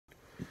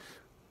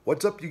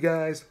What's up, you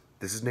guys?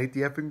 This is Nate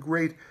the Effing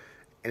Great,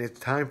 and it's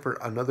time for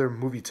another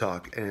movie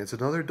talk, and it's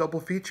another double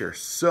feature.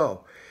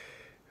 So,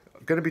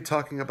 I'm going to be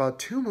talking about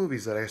two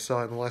movies that I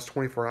saw in the last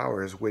 24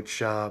 hours,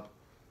 which,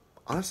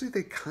 honestly,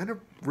 they kind of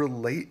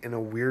relate in a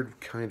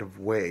weird kind of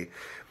way.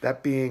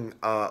 That being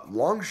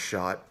Long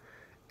Shot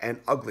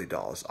and Ugly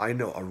Dolls. I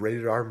know, a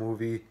rated R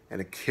movie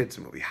and a kids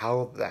movie.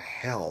 How the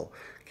hell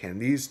can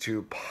these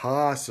two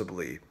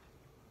possibly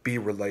be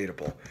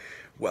relatable?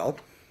 Well,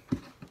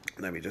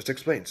 let me just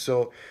explain.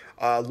 So,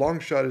 Long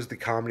Shot is the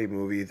comedy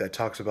movie that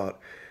talks about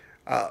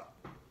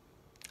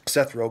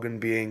Seth Rogen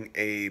being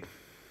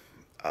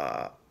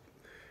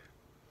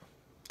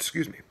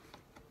excuse me,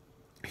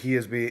 he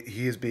is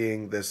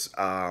being this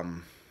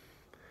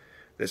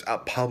this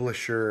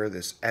publisher,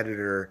 this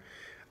editor,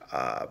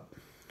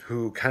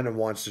 who kind of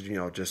wants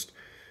to just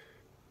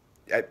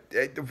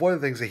one of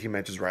the things that he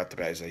mentions right off the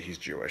bat is that he's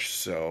Jewish.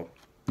 So,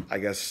 I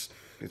guess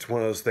it's one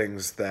of those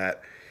things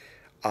that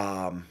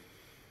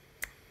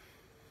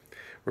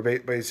we're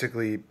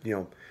basically,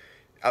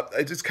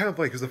 it's kind of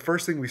like, because the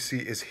first thing we see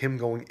is him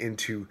going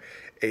into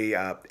a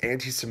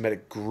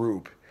anti-Semitic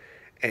group,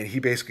 and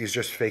he basically is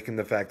just faking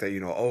the fact that,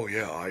 oh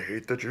yeah, I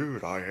hate the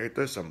Jews, I hate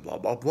this, and blah,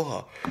 blah,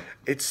 blah.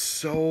 It's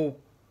so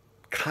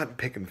cotton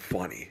picking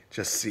funny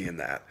just seeing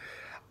that.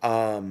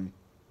 And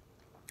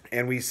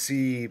we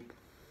see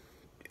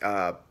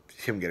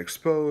him get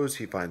exposed.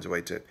 He finds a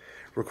way to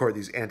record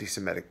these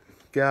anti-Semitic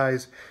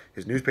guys.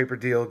 His newspaper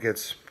deal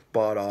gets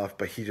bought off,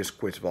 but he just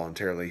quits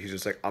voluntarily. He's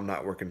just like, I'm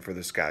not working for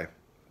this guy.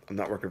 I'm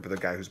not working for the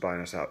guy who's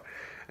buying us out.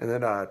 And then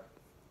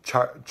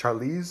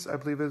Charlize, I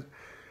believe is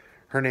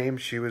her name.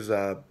 She was,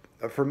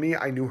 for me,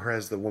 I knew her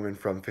as the woman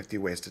from 50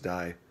 Ways to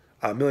Die.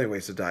 A Million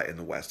Ways to Die in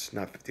the West,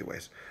 not 50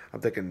 Ways. I'm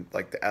thinking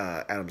like the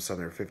Adam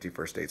Sandler 50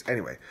 First Dates.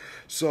 Anyway,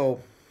 so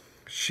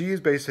she is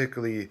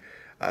basically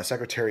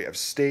Secretary of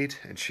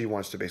State, and she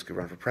wants to basically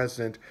run for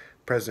president.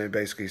 President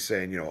basically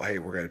saying, hey,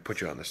 we're going to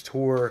put you on this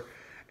tour,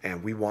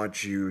 and we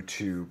want you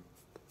to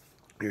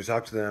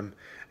talk to them,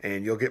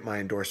 and you'll get my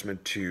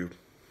endorsement to,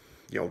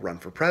 run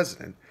for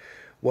president.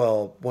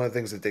 Well, one of the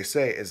things that they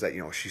say is that,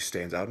 she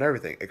stands out in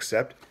everything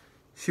except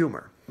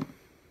humor.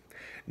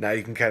 Now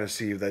you can kind of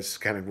see that's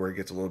kind of where it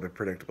gets a little bit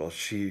predictable.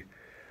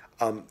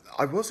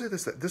 I will say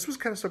this, that this was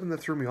kind of something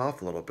that threw me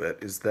off a little bit,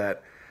 is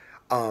that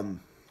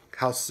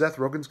how Seth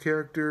Rogen's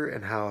character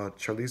and how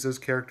Charlize's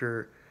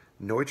character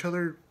know each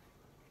other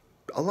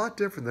a lot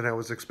different than I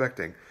was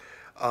expecting.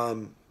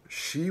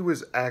 She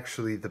was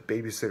actually the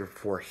babysitter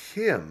for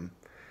him,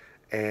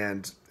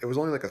 and it was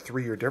only like a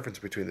 3-year difference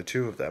between the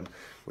two of them,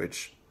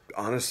 which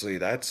honestly,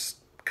 that's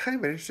kind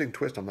of an interesting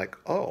twist. I'm like,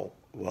 oh,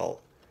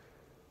 well,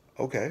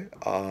 okay,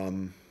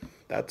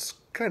 that's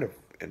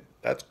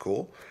that's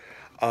cool.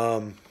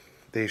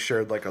 They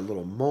shared like a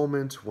little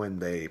moment when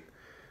they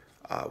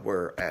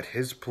were at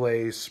his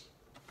place.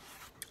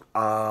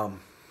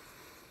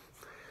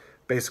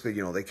 Basically,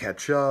 they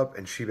catch up,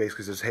 and she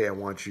basically says, hey, I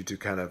want you to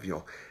kind of,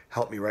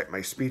 help me write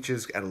my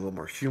speeches, add a little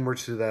more humor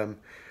to them.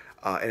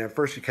 And at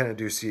first you kind of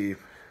do see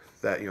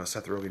that,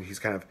 Seth Rogen, he's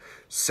kind of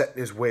set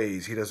in his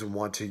ways. He doesn't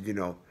want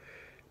to,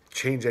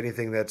 change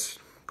anything that's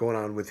going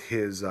on with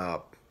his,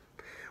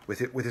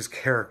 with his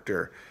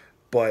character.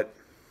 But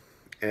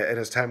and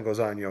as time goes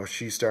on,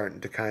 she's starting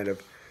to kind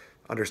of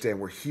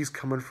understand where he's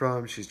coming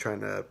from. She's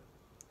trying to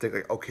think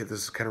like, okay,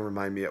 this is kind of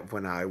remind me of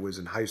when I was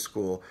in high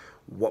school,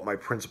 what my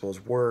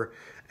principles were,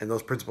 and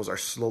those principles are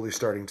slowly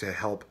starting to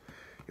help,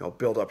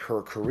 build up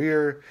her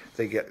career.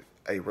 They get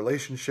a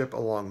relationship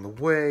along the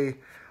way.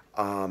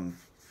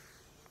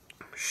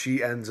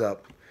 She ends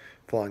up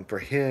falling for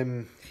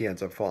him. He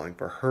ends up falling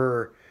for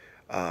her.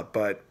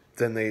 But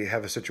then they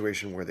have a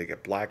situation where they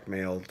get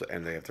blackmailed,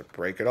 and they have to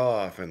break it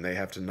off, and they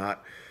have to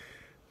not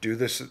do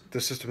the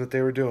system that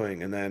they were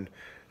doing. And then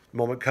the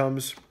moment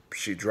comes,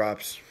 she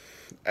drops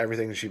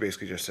everything. She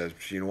basically just says,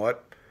 you know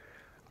what?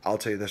 I'll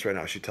tell you this right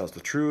now. She tells the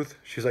truth.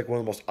 She's like one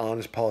of the most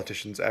honest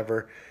politicians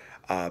ever.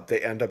 They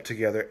end up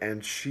together,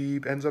 and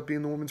she ends up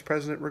being the woman's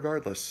president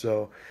regardless.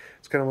 So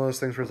it's kind of one of those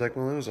things where it's like,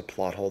 well, it was a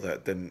plot hole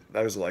that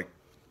was like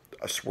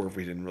a swerve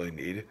we didn't really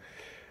need.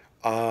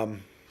 But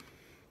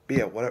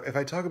yeah, if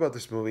I talk about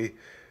this movie,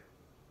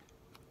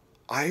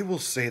 I will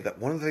say that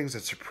one of the things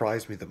that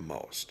surprised me the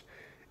most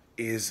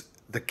is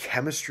the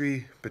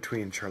chemistry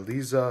between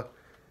Charlize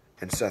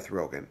and Seth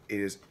Rogen. It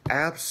is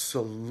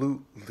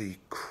absolutely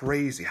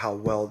crazy how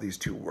well these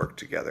two work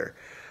together.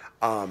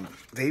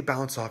 They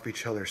bounce off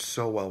each other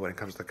so well when it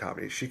comes to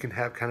comedy. She can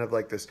have kind of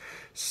like this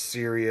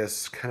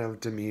serious kind of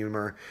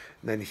demeanor,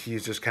 and then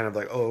he's just kind of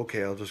like, oh,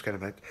 okay, I'll just kind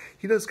of like,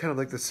 he does kind of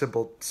like the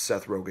simple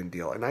Seth Rogen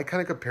deal. And I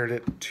kind of compared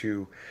it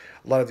to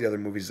a lot of the other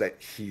movies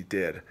that he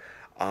did.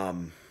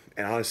 And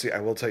honestly, I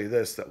will tell you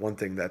this, that one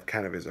thing that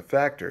kind of is a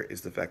factor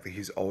is the fact that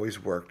he's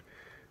always worked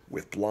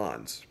with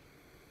blondes.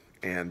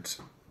 And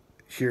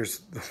here's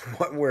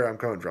where I'm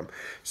coming from.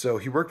 So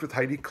he worked with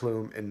Heidi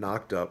Klum in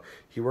Knocked Up.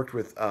 He worked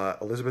with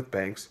Elizabeth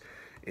Banks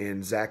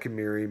in Zack and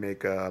Miri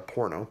Make a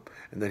Porno.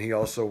 And then he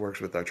also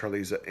works with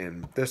Charlize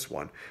in this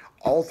one.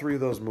 All three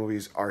of those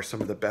movies are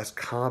some of the best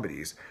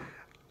comedies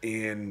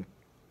in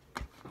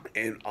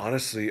And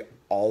honestly,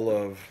 a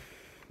lot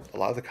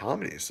of the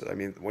comedies. I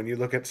mean, when you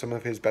look at some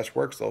of his best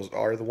works, those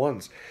are the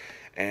ones.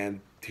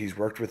 And he's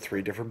worked with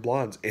three different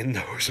blondes in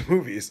those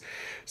movies.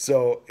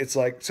 So it's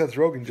like Seth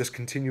Rogen just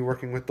continue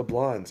working with the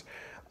blondes.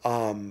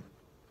 Um,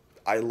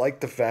 I like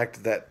the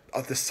fact that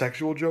the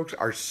sexual jokes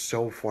are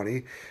so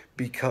funny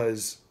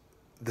because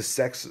the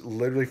sex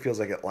literally feels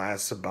like it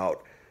lasts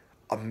about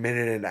a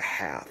minute and a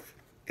half.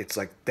 It's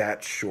like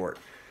that short.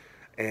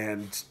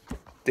 And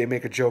they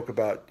make a joke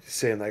about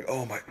saying like,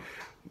 "Oh my,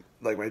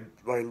 like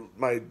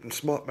my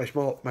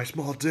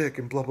small dick,"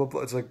 and blah blah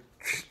blah. It's like,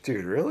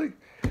 dude, really?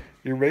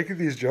 You're making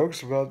these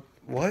jokes about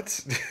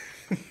what?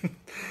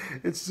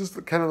 It's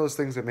just kind of those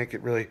things that make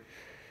it really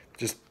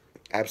just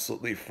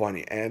absolutely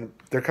funny. And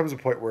there comes a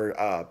point where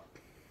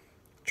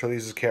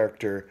Charlize's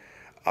character,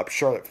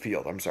 Charlotte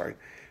Field, I'm sorry,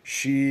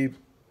 she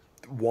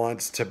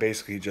wants to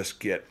basically just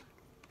get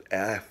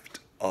effed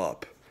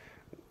up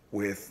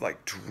with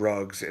like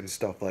drugs and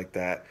stuff like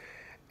that.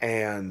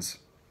 And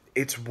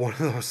it's one of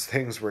those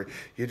things where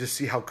you just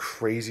see how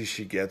crazy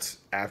she gets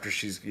after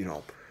she's,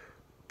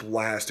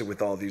 blasted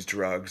with all these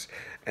drugs.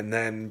 And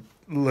then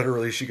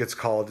literally she gets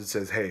called and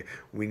says, "Hey,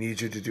 we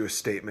need you to do a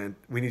statement.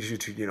 We need you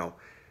to,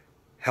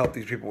 help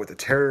these people with the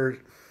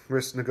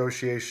terrorist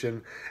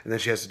negotiation." And then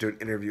she has to do an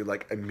interview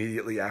like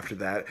immediately after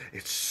that.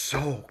 It's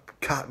so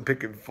cotton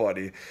picking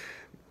funny,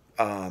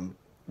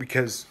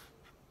 because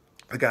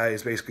the guy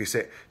is basically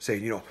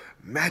saying,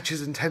 match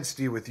his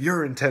intensity with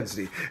your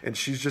intensity. And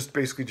she's just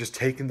basically just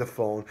taking the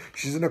phone.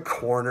 She's in a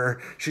corner.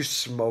 She's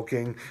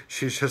smoking.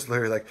 She's just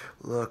literally like,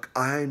 "Look,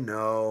 I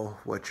know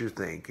what you're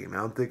thinking.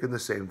 I'm thinking the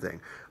same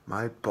thing.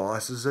 My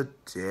boss is a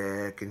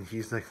dick." And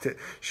he's like,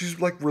 she's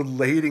like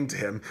relating to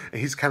him.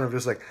 And he's kind of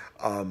just like,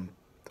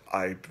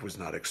 "I was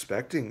not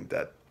expecting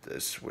that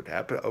this would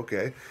happen.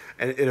 Okay."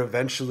 And it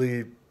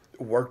eventually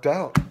worked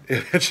out.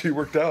 It actually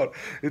worked out.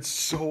 It's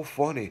so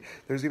funny.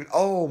 There's even,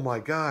 oh my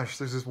gosh,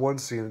 there's this one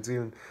scene that's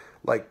even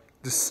like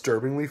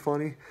disturbingly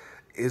funny.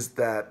 Is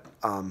that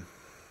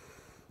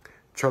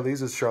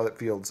Charlize is Charlotte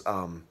Field's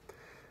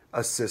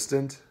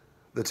assistant.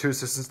 The two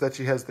assistants that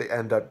she has, they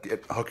end up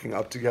hooking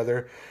up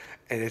together,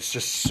 and it's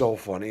just so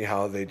funny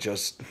how they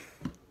just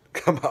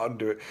come out and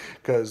do it.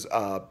 Because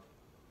I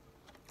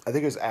think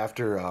it was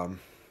after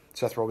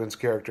Seth Rogen's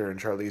character and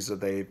Charlize,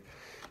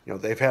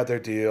 they've had their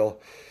deal.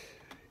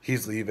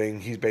 He's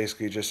leaving. He's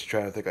basically just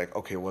trying to think like,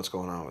 okay, what's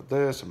going on with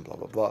this and blah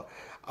blah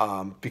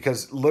blah.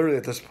 Because literally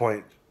at this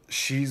point,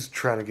 she's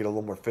trying to get a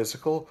little more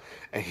physical,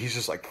 and he's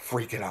just like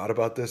freaking out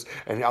about this.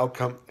 And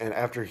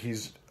after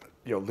he's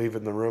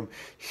leaving the room,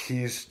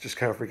 he's just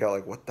kind of freak out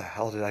like, what the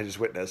hell did I just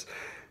witness?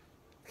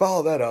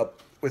 Follow that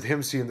up with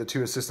him seeing the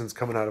two assistants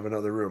coming out of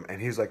another room,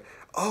 and he's like,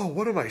 "Oh,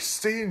 what am I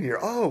seeing here?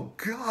 Oh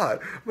God,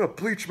 I'm gonna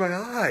bleach my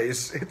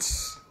eyes."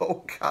 It's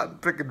so cotton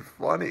picking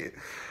funny.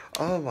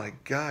 Oh my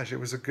gosh, it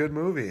was a good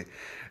movie.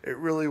 It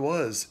really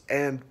was.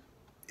 And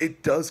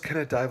it does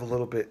kind of dive a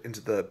little bit into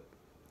the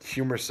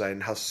humor side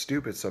and how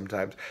stupid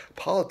sometimes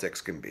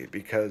politics can be.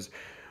 Because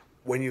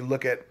when you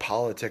look at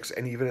politics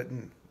and even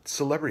in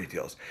celebrity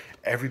deals,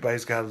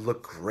 everybody's got to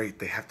look great.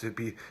 They have to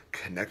be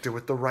connected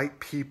with the right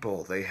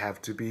people. They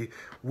have to be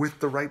with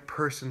the right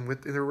person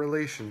within their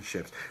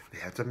relationships. They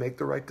have to make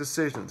the right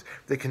decisions.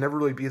 They can never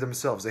really be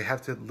themselves. They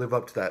have to live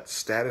up to that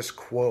status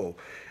quo.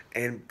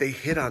 And they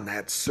hit on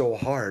that so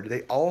hard.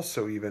 They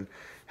also even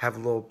have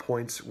little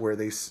points where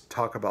they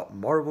talk about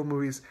Marvel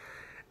movies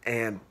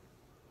and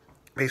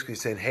basically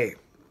saying, "Hey,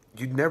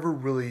 you never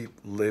really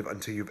live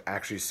until you've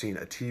actually seen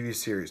a TV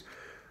series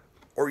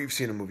or you've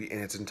seen a movie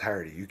in its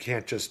entirety. You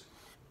can't just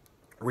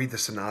read the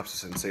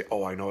synopsis and say,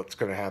 'Oh, I know what's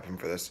going to happen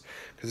for this,'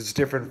 because it's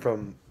different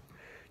from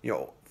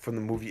the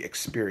movie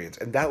experience."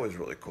 And that was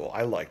really cool.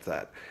 I liked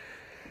that.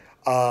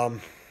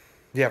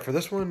 Yeah, for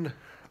this one,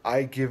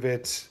 I give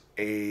it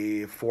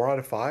a 4 out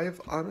of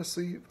 5.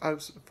 Honestly,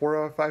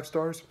 4 out of 5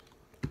 stars.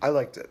 I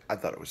liked it. I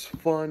thought it was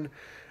fun.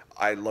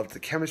 I loved the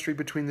chemistry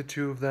between the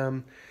two of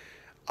them.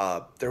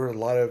 There were a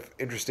lot of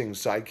interesting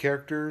side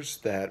characters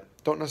that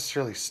don't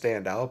necessarily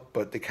stand out,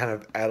 but they kind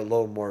of add a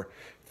little more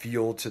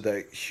fuel to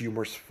the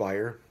humorous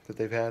fire that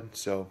they've had.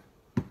 So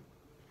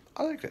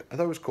I liked it. I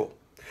thought it was cool.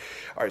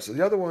 All right, so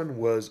the other one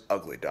was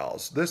Ugly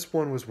Dolls. This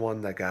one was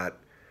one that got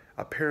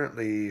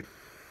apparently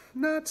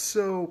not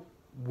so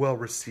well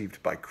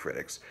received by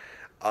critics.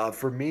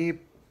 For me,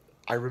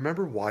 I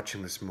remember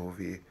watching this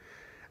movie,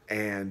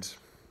 and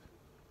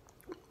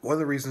one of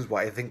the reasons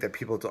why I think that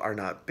people are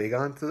not big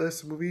onto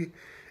this movie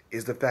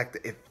is the fact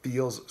that it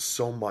feels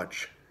so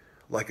much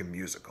like a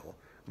musical.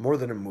 More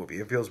than a movie,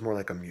 it feels more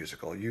like a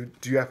musical. You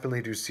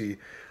definitely do see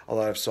a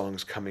lot of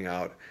songs coming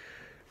out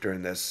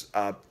during this.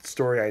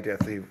 Story, I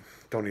definitely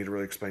don't need to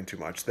really explain too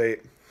much.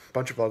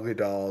 Bunch of ugly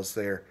dolls,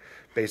 they're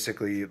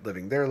basically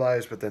living their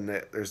lives, but then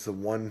there's the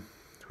one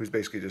who's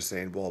basically just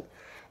saying, well,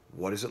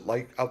 what is it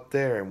like out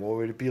there, and what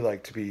would it be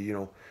like to be,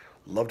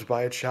 loved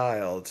by a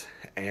child?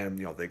 And,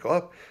 they go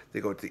up, they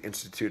go to the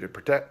Institute of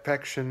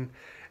Perfection,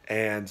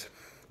 and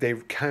they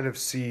kind of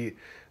see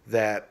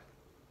that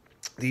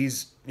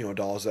these,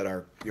 dolls that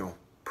are,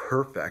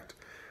 perfect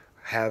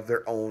have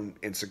their own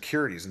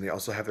insecurities and they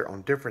also have their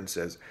own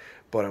differences.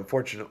 But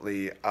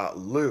unfortunately,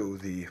 Lou,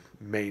 the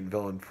main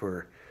villain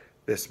for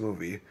this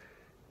movie,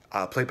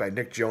 played by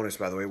Nick Jonas,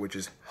 by the way, which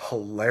is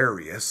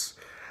hilarious.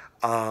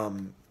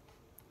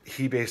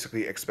 He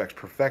basically expects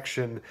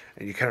perfection,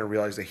 and you kind of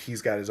realize that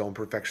he's got his own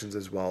perfections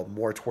as well,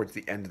 more towards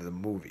the end of the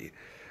movie.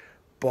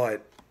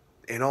 But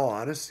in all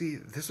honesty,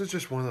 this is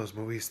just one of those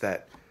movies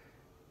that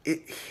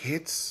it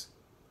hits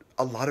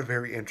a lot of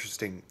very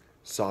interesting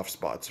soft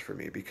spots for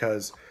me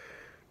because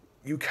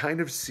you kind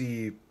of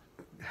see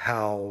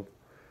how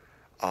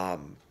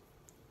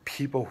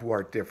people who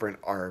are different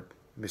are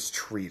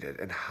mistreated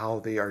and how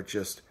they are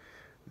just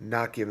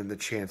not given the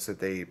chance that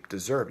they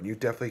deserve. And you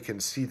definitely can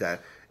see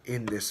that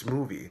in this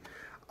movie.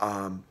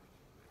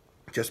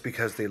 Just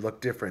because they look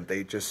different,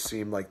 they just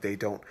seem like they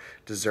don't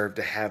deserve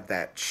to have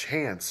that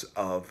chance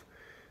of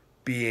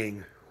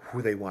being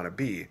who they want to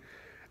be.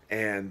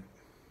 And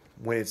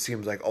when it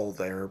seems like, oh,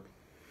 they're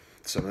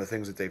some of the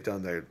things that they've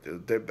done,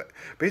 they're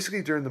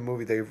basically during the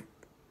movie they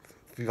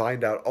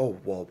find out, oh,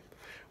 well,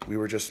 we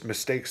were just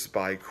mistakes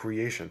by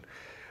creation.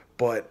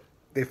 But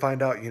they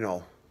find out,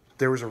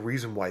 there was a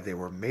reason why they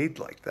were made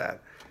like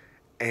that.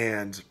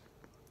 And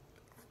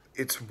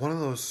it's one of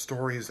those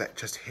stories that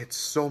just hits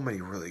so many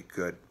really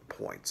good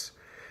points.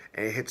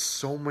 And it hits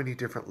so many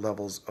different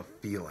levels of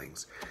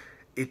feelings.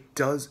 It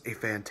does a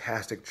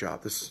fantastic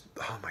job.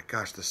 Oh my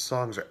gosh, the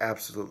songs are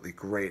absolutely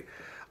great.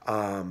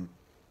 The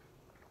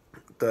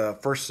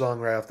first song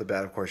right off the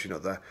bat, of course,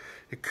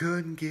 it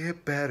couldn't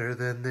get better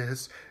than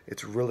this.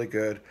 It's really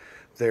good.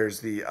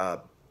 There's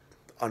the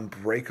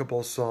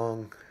Unbreakable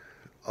song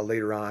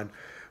later on,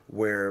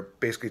 where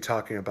basically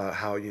talking about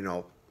how,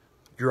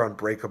 you're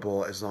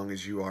unbreakable as long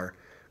as you are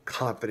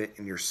confident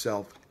in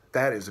yourself.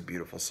 That is a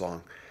beautiful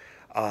song.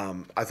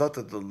 I thought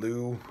that the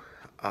Lou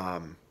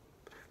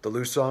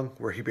song,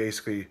 where he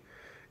basically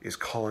is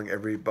calling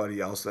everybody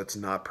else that's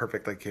not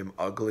perfect like him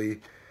ugly,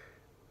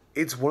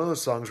 it's one of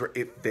those songs where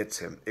it fits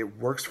him. It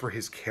works for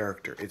his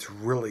character. It's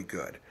really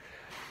good.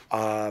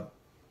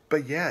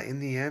 But yeah, in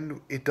the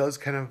end, it does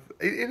it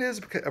is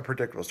a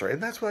predictable story.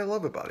 And that's what I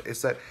love about it.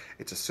 Is that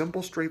it's a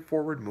simple,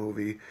 straightforward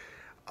movie.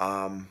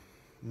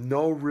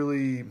 No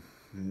really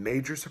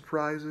major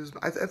surprises.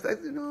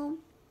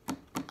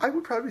 I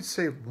would probably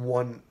say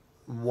one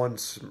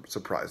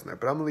surprise in there.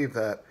 But I'm going to leave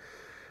that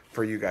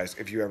for you guys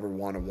if you ever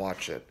want to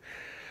watch it.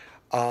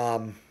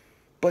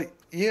 But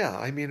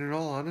yeah, in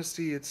all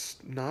honesty, it's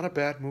not a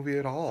bad movie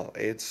at all.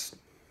 It's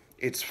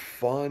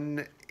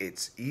fun.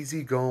 It's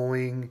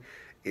easygoing.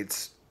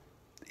 It's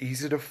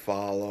easy to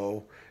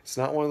follow. It's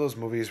not one of those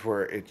movies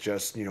where it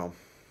just,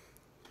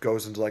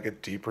 goes into like a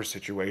deeper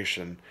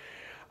situation.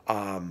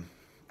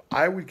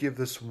 I would give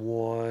this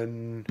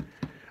one.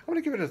 I'm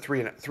gonna give it a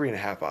three and a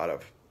half out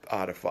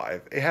of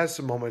 5. It has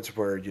some moments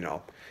where it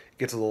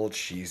gets a little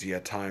cheesy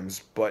at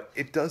times, but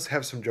it does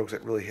have some jokes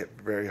that really hit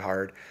very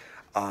hard.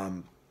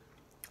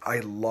 I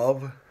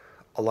love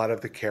a lot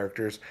of the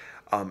characters.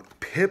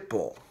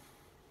 Pitbull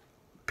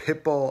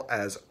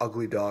as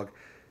Ugly Dog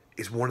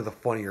is one of the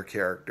funnier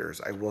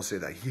characters. I will say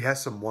that. He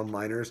has some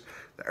one-liners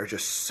that are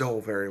just so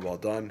very well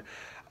done.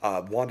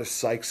 Wanda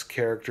Sykes'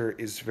 character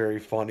is very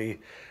funny.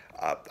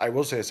 I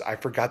will say this, I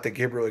forgot that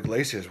Gabriel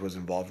Iglesias was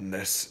involved in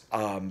this.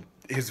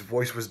 His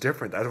voice was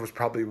different. That was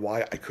probably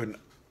why I couldn't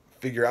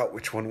figure out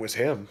which one was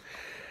him.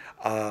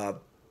 The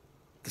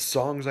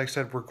songs, like I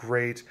said, were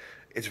great.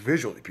 It's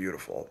visually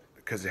beautiful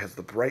because it has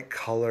the bright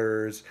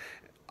colors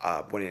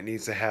when it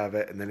needs to have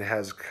it, and then it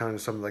has kind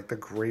of some like the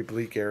gray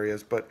bleak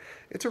areas, but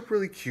it's a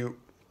really cute,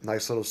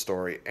 nice little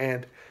story.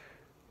 And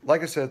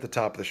like I said at the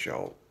top of the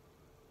show,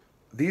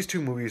 these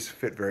two movies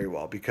fit very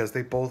well because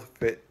they both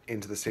fit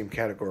into the same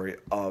category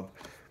of,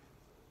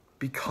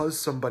 because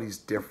somebody's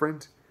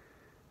different,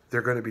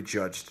 they're going to be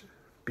judged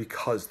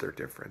because they're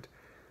different.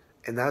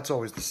 And that's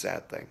always the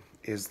sad thing,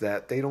 is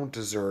that they don't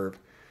deserve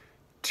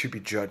to be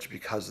judged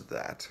because of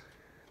that.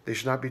 They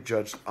should not be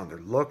judged on their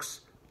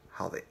looks,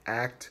 how they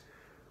act,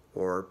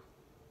 or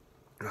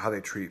how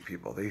they treat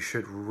people. They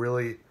should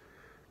really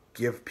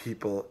give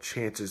people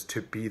chances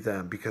to be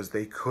them, because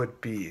they could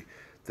be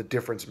the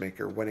difference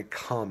maker when it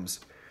comes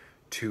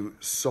to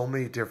so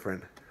many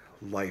different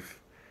life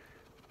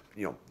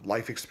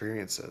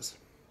experiences.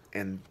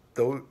 And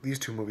though these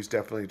two movies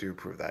definitely do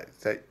prove that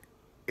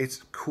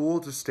it's cool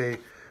to stay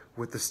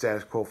with the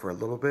status quo for a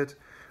little bit,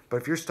 but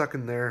if you're stuck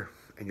in there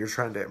and you're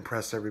trying to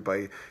impress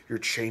everybody, you're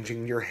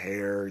changing your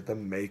hair, the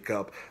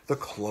makeup, the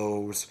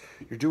clothes,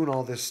 you're doing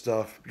all this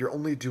stuff, you're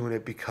only doing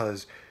it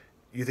because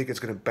you think it's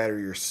going to better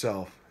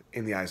yourself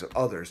in the eyes of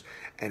others,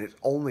 and it's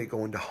only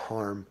going to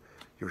harm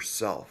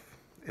yourself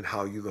and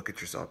how you look at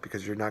yourself,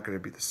 because you're not going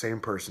to be the same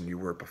person you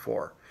were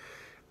before.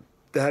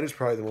 That is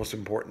probably the most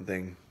important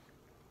thing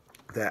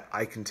that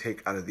I can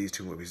take out of these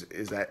two movies,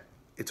 is that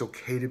it's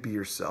okay to be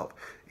yourself.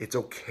 It's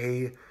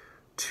okay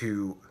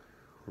to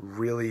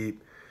really,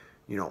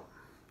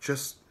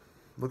 just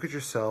look at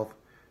yourself,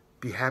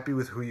 be happy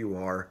with who you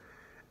are,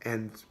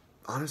 and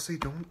honestly,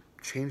 don't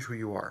change who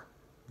you are.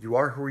 You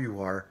are who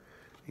you are,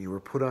 and you were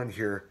put on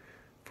here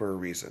for a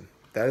reason.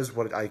 That is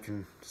what I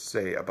can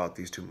say about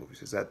these two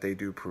movies, is that they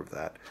do prove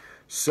that.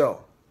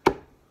 So,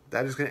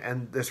 that is going to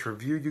end this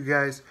review, you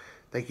guys.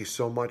 Thank you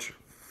so much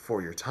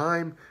for your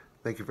time.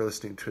 Thank you for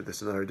listening to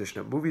this another edition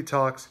of Movie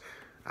Talks.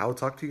 I will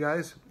talk to you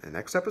guys in the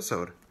next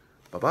episode.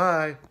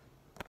 Bye-bye.